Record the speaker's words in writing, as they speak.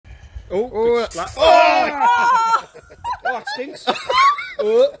Oh, oh, it stinks.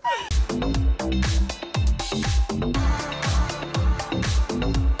 Oh.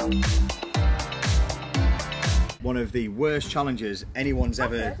 One of the worst challenges anyone's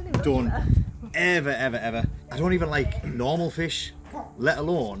ever done. Ever. I don't even like normal fish, let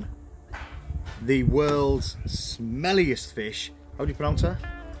alone the world's smelliest fish. How do you pronounce her?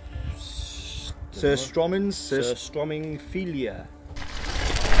 Surströmming Filia.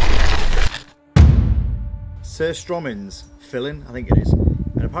 Surströmming's filling, I think it is.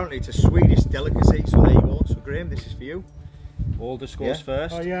 And apparently it's a Swedish delicacy, so there you go. So Graham, this is for you. Alder scores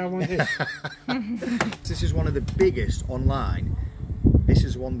first. Oh yeah, I want this. This is one of the biggest online. This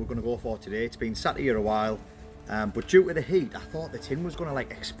is the one we're going to go for today. It's been sat here a while, but due to the heat, I thought the tin was going to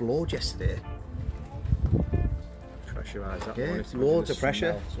like explode yesterday. Pressurise that Yeah, one. it's loads of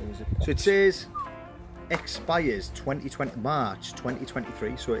pressure. So it says expires March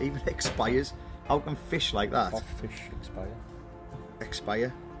 2023. So it even expires. How can fish like that? Off fish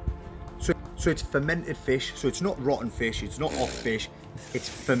Expire. So it's fermented fish. So it's not rotten fish. It's not off fish. It's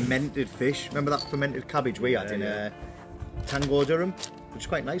fermented fish. Remember that fermented cabbage we had in Tango Durham, which is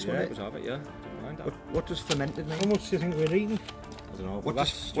quite nice, wasn't it? It was of it, yeah. Don't mind that. What does fermented mean? How much do you think we're eating? I don't know. What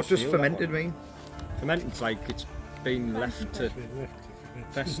does fermented mean? Fermented's like it's been left to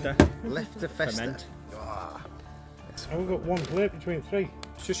fester. Left to fester. Ferment. I've got one plate between three.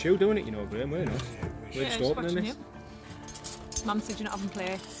 It's just you doing it, you know, Graham, we're not. We're just opening this. Mum said you're not having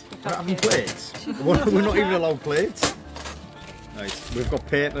plates. We're not having plates? We're not even allowed plates? Right, we've got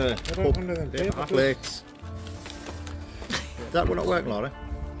paper plates. That will not work, Laura?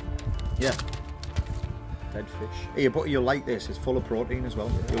 Yeah. Dead fish. Here, but you'll like this. It's full of protein as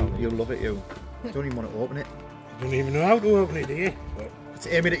well. You'll love it, you. Don't even want to open it. You don't even know how to open it, do you? It's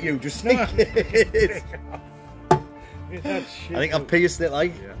aiming at you, just think it. I think I've pierced it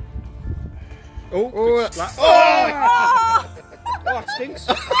like. Yeah. Oh, it stinks.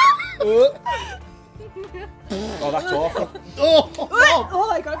 Oh, that's awful. Oh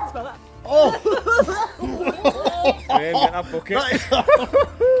my god, I can smell that. Graham, get that bucket.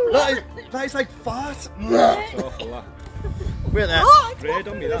 That is like fart. That's awful, that. Wait there. Ray,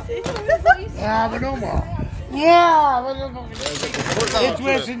 don't be that. Yeah, but no more. Yeah, but no more. Put that It's onto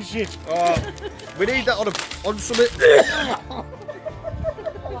worse it. than shit. We need that on something.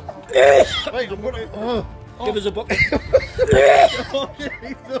 Right, I'm gonna. Give us a bucket.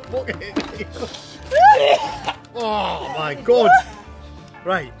 Oh my god.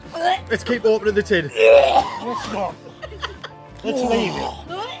 Right, let's keep opening the tin. Let's not. Let's leave it.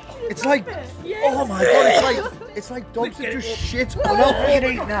 It's like, oh my god, it's like dogs that just shit on You're up.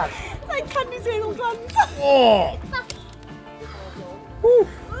 eating that. Like candy's anal glands. Oh. Whew.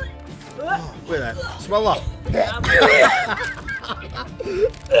 Oh, wait there, smell that.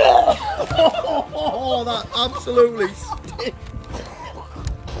 Oh, that absolutely stinks.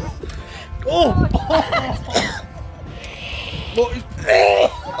 Oh. What is,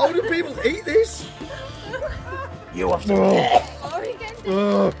 how do people eat this? You have to.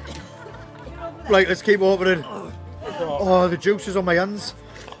 Right, let's keep opening. Oh, the juice is on my hands.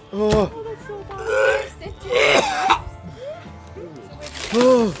 Oh.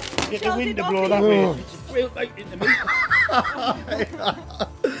 Oh. Get the wind to blow that way. It's real right in the meat.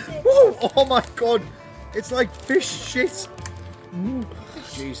 Oh my god, it's like fish shit.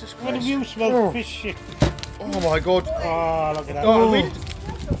 Jesus When have Christ. you smelled fish shit? Oh my god. Oh, look at that. Oh, wind.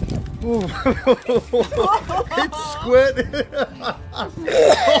 It's squirting.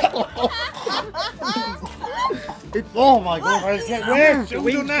 Oh my god. Let's get wet. The Who's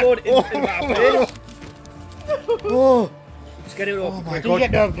wind's done that? blowing in my face. Oh, Let's get it off. oh my Can you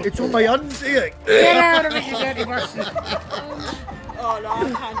get god. down? It's on my hands here. Get out of it, you dirty bastard. Oh no, I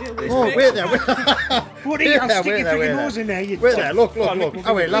can't deal with this. Oh, wait there. What are you? I'll stick your freaking nose in there. You Wait there, look. look,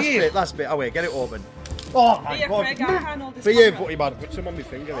 Oh wait, here. last bit. Oh wait, get it open. Oh my Here, god. Craig, I can't hold this For you, camera. putty man. Put some on my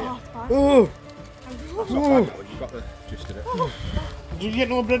finger here. Oh, it's bad. Oh, That's not bad, that one. You got the gist of it. Did you get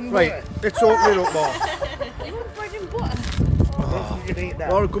no blood and right, butter? let's open it up more. You want bread and butter? You can eat that.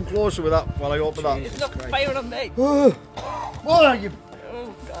 Laura, come closer with that while I open that. It's not fire on me. Oh, what are you?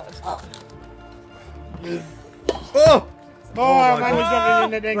 Oh god. Oh, Oh, my man, was God. dropping in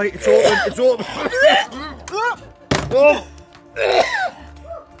the thing. right, it's open. Oh,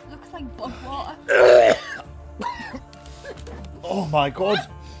 Looks like bog water. oh my god.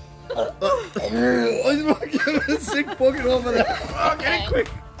 I'm getting a sick bucket over there. Oh, get it quick.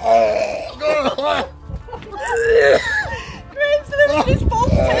 Graham's losing his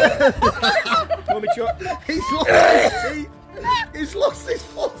balls too. Want me to? He's lost his teeth. He's lost his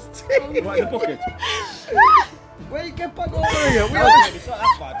false teeth. Right in the bucket. Wait, get back over here. It's not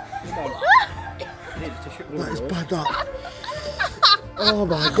that bad. Come on. That is bad, that. Oh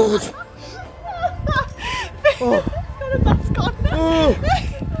my god. Oh. That's gone. Oh.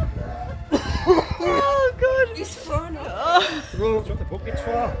 Oh god. He's thrown up. That's what the bucket's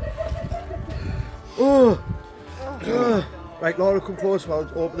for. Oh. Oh. Right, Laura, come close while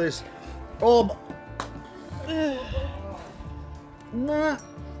I open this. Oh my.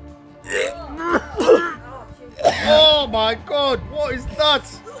 Oh my god, what is that?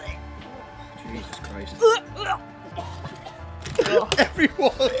 Jesus Christ.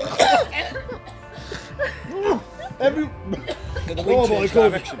 Everyone. Oh my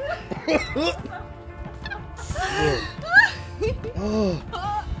god.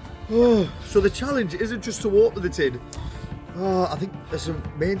 So the challenge isn't just to open the tin. I think there's a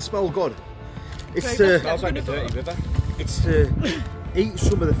main smell gone. It's to, Smells like a dirty river. it's to eat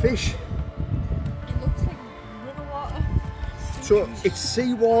some of the fish. It looks like river water. So it's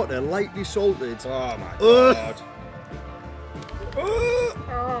seawater, lightly salted. Oh my god. Oh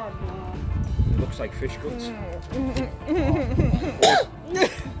no. It looks like fish guts.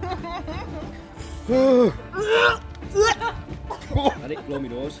 And it blow me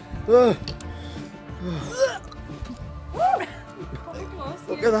nose.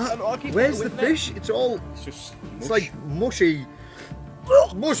 Look at that. Where's the fish? It's all. It's just It's mush. like mushy.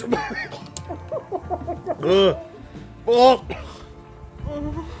 Mush.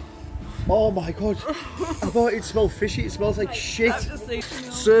 Oh my god. I thought it smelled fishy. It smells like shit.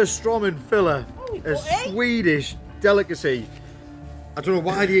 Surströmming filler, a Swedish delicacy. I don't know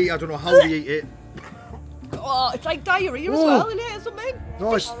why they eat it. I don't know how they eat it. Oh, it's like diarrhea as Oh. well, isn't it? Or something?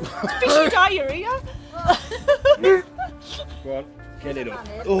 No, it's. Fishy diarrhea. Go on, get it up.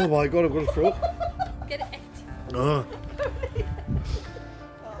 Oh my god, I'm gonna throw up. Get it. Oh.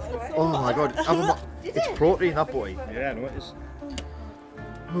 Oh my god. It's protein, that boy. Yeah, I know it is.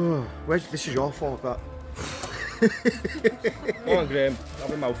 This is your fault, that. Go on, Graham,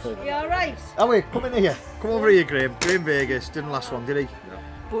 have a mouthful. You alright? Oh wait, come in here. Come over here, Graham. Graham Vegas didn't last long, did he?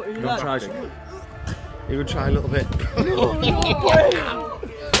 But You gonna try some? You gonna try a little bit?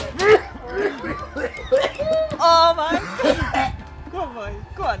 Oh man. Go on, boy.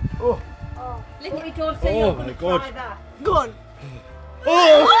 Go on. Lick it, don't say Oh you're my gonna God. try that. Go on.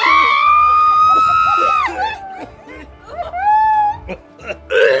 Oh!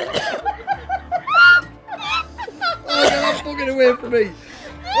 Oh, get that fucking away from me!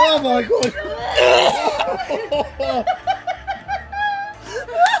 Oh my god!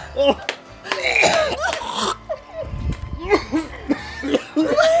 Oh.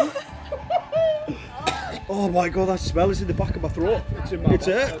 Oh my god, that smell is in the back of my throat. It's in my It's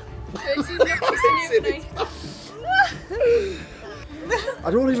it.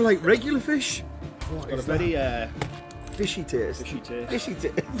 I don't even like regular fish. What Got a is that? very Fishy taste. fishy taste. Fishy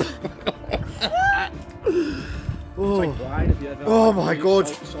taste. It's like brine, have you ever Oh had my really God.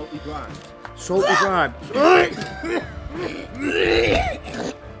 salty brine? Salty brine.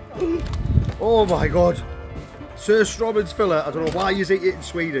 Oh my god. Surströmming filler. I don't know why you eat it in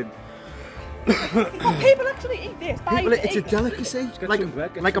Sweden. Oh, people actually eat this. People, it's a delicacy. Get Like some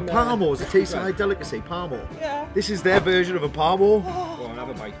bread, get a some, parmo. It's a tasty bread. like delicacy. Parmo. Yeah. This is their version of a parmo. Go on, have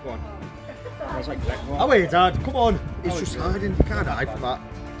a bite, go on. Smells like black Oh wait, Dad. Come on. It's Oh, just it's hiding. You can't hide from that.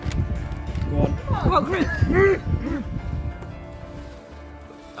 Go on. Go on, Chris.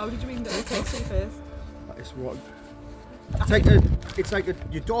 How did you mean that it tastes in your face? That is what. It's like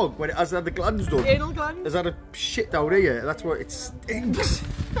your dog when it has had the glands done. Anal glands? Has had a shit down here. That's what it stinks.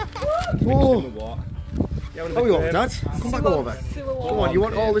 In Oh. the water. Yeah, How are you over, Dad? Come back over. Sewer water. Come on, you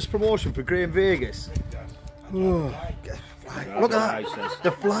want all this promotion for Graham Vegas? Oh, look at that.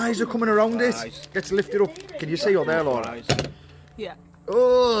 The flies are coming around it. Flies. Let's lift it up. Can you see on there, Laura? Flies. Yeah.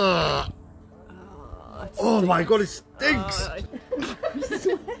 Oh, oh my god, it stinks.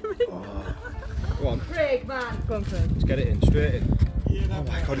 Go on, Craig, man. Go on, Chris. let's get it in, straight in. Oh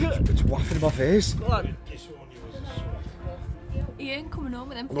my god, it's wafting in my face. Go on. He ain't coming home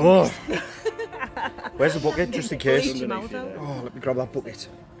with them. Oh. Where's the bucket, just in case? Bleach your mouth out. Oh, let me grab that bucket.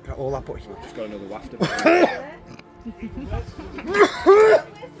 Grab all that bucket. Just got another waft of it.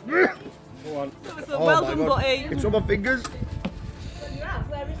 Go on, So Oh well my done, god, buddy. it's on my fingers.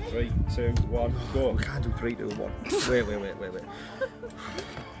 3, 2, 1, go. We can't do 3, 2, 1. Wait.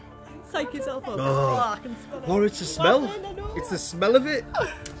 Psych yourself up. Oh. Oh, I can smell it. Laura, it's the smell. I know. It's the smell of it.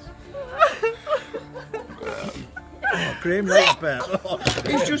 Oh, Graham likes burnt. Oh,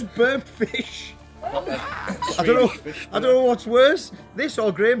 it's just burnt fish. I don't know what's worse, this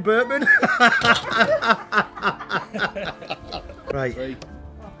or Graham Burtman. Right, 3.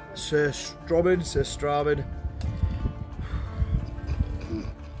 Surströmming.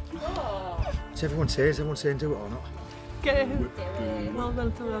 What's everyone saying? Is everyone saying do it or not? Get it. Well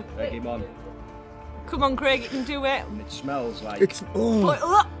done, to look. Egg him on. Come on, Craig, you can do it. And it smells like... It smells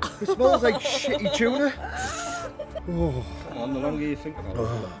like shitty tuna. Oh. Come on, the longer you think about it,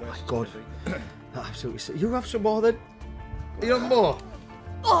 Oh my god. That absolutely sick. You have some more then? You have more?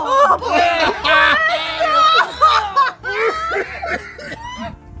 Oh, boy!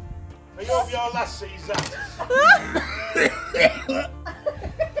 Are you of your last season?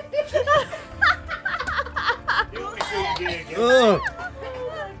 You'll be soon gay again. Oh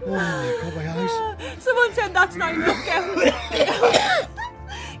my god, my eyes. Someone said that's not enough.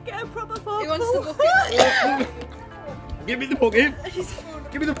 Get a proper fork. He wants the bucket. Give me the bucket.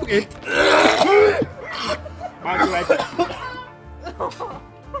 Give me the bucket.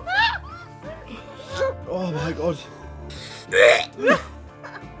 Oh my god.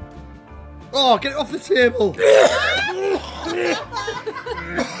 Oh, get it off the table.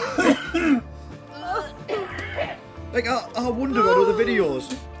 Like, I wondered on other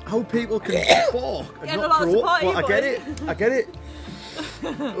videos how people can fork and Get a not lot of throw up. support, But I get boy. it. I get it.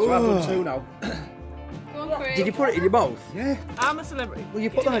 So I've done two now. Go on, Craig. Did you put it in your mouth? Yeah. I'm a celebrity. Well, you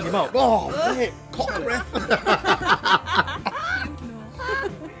put that in your mouth. Oh, mate. Cock breath.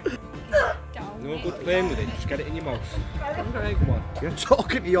 No good playing with it, just get it in your mouth. Craig. Come on. You're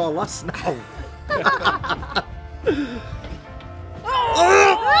talking to your lass now.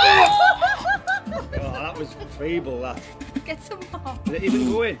 Oh, that was feeble, that. Get some more. Did it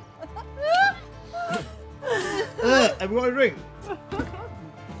even go in? Have you got a drink?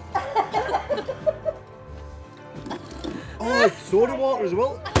 Oh, it's soda water as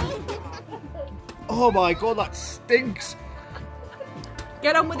well. Oh my god, that stinks.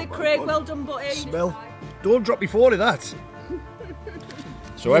 Get on with it, Craig. Well done, buddy. Smell. Don't drop me forward of that.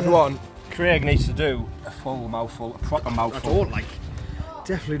 So everyone, Craig needs to do a full mouthful, a proper I mouthful. don't like.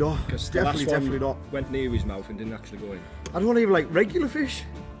 Definitely not. Because the last Definitely one not. went near his mouth and didn't actually go in. I don't even like regular fish.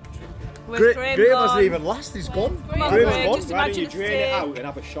 Where's Graham Graham hasn't gone? even last. He's gone. Come on, Graham's Graham, gone. just Why don't imagine you it's drain it steak. out and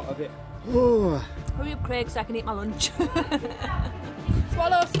have a shot of it? Oh. Hurry up, Craig, so I can eat my lunch.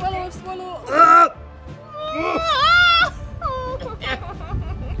 Swallow, swallow, swallow. Ah!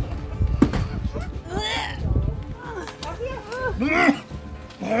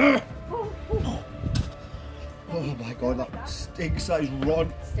 Oh my god, that stinks. That is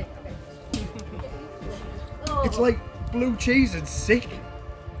rotten. It's like blue cheese and sick.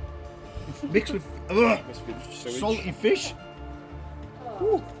 It's mixed with Must be sewage. salty fish.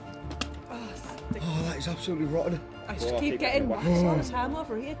 Ooh. Oh, that is absolutely rotten. I just Oh, keep keep getting it wax in all the time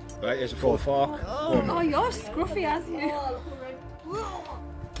over here. Right, here's a full fork. Oh, you're scruffy as you.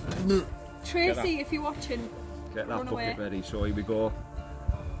 Tracy, if you're watching. Get that Run bucket away. ready, so here we go.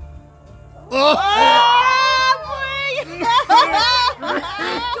 Oh!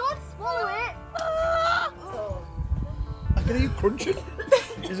 Don't swallow it. I can hear you crunching.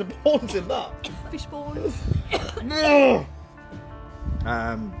 There's a bones in that. Fish bones. No.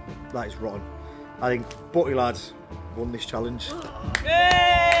 That is rotten. I think Butty lads won this challenge.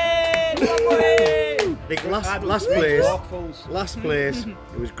 Yay! Lovely! Like last Three place. forkfuls. Last place.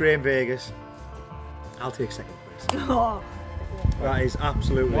 It was Graham Vegas. I'll take second place. Oh, That is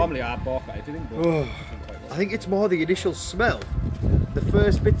absolutely. Normally I'd balk at everything, but Oh. I think it's more the initial smell. The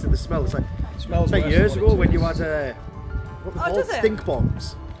first bits of the smell. It's like, it smells like worse years than ago what when it you is. had what we Oh, call does it? stink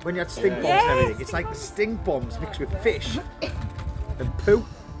bombs. When you had stink bombs Yeah. and everything. It's like the stink bombs mixed with fish and poo.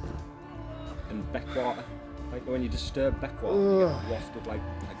 And backwater. Like when you disturb backwater, you get a waft of like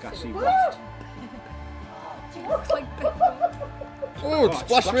a gassy waft. Looks like Oh, it's it's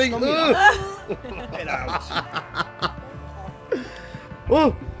splashed me. splashed on me, Ugh. Get out.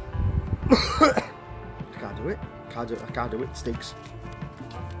 Oh. I can't do it. I can't do it. It stinks.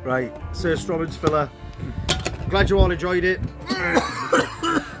 Right, Surströmming filler. Glad you all enjoyed it.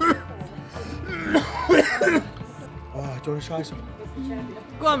 Oh, do you want to try some?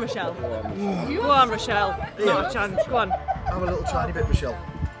 go on, Rochelle. Go on, Rochelle. Marchant, go on. Have a little tiny bit, Michelle.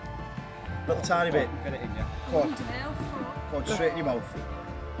 Little tiny bit. Get it in, yeah. Go on. Go on, straight in your mouth.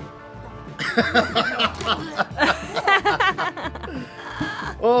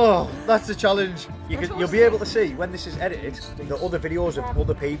 Oh, that's the challenge. You'll be able to see when this is edited the other videos of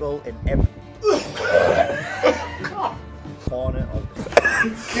other people in every corner of the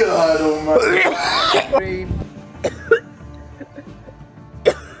God almighty. screen.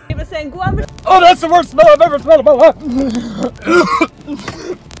 He was saying, go on, Rochelle. Oh, that's the worst smell I've ever smelled in my life!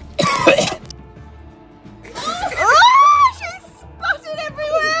 Oh, she's spotted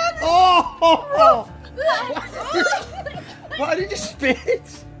everywhere. Oh! Why did you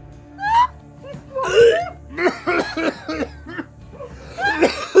spit?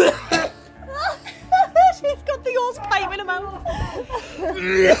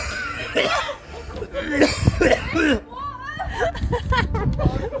 Running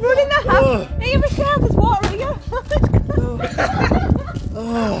the house. Hey, Michelle, there's water here.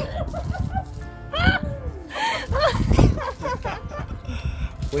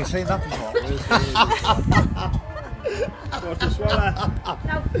 We've seen that before. Got to swallow.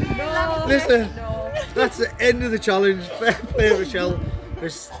 Listen, that's the end of the challenge. Fair play, Michelle.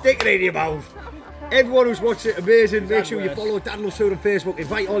 Just stick it in your mouth. Everyone who's watched it, amazing. Make sure you follow Dan Loves Food on Facebook.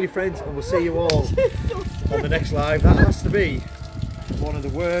 Invite all your friends, and we'll see you all on the next live. That has to be one of the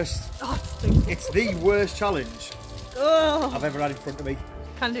worst. It's the worst challenge I've ever had in front of me.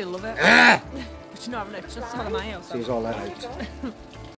 Candy love it. Ah! But you know, it's just out of my house. See you all let out.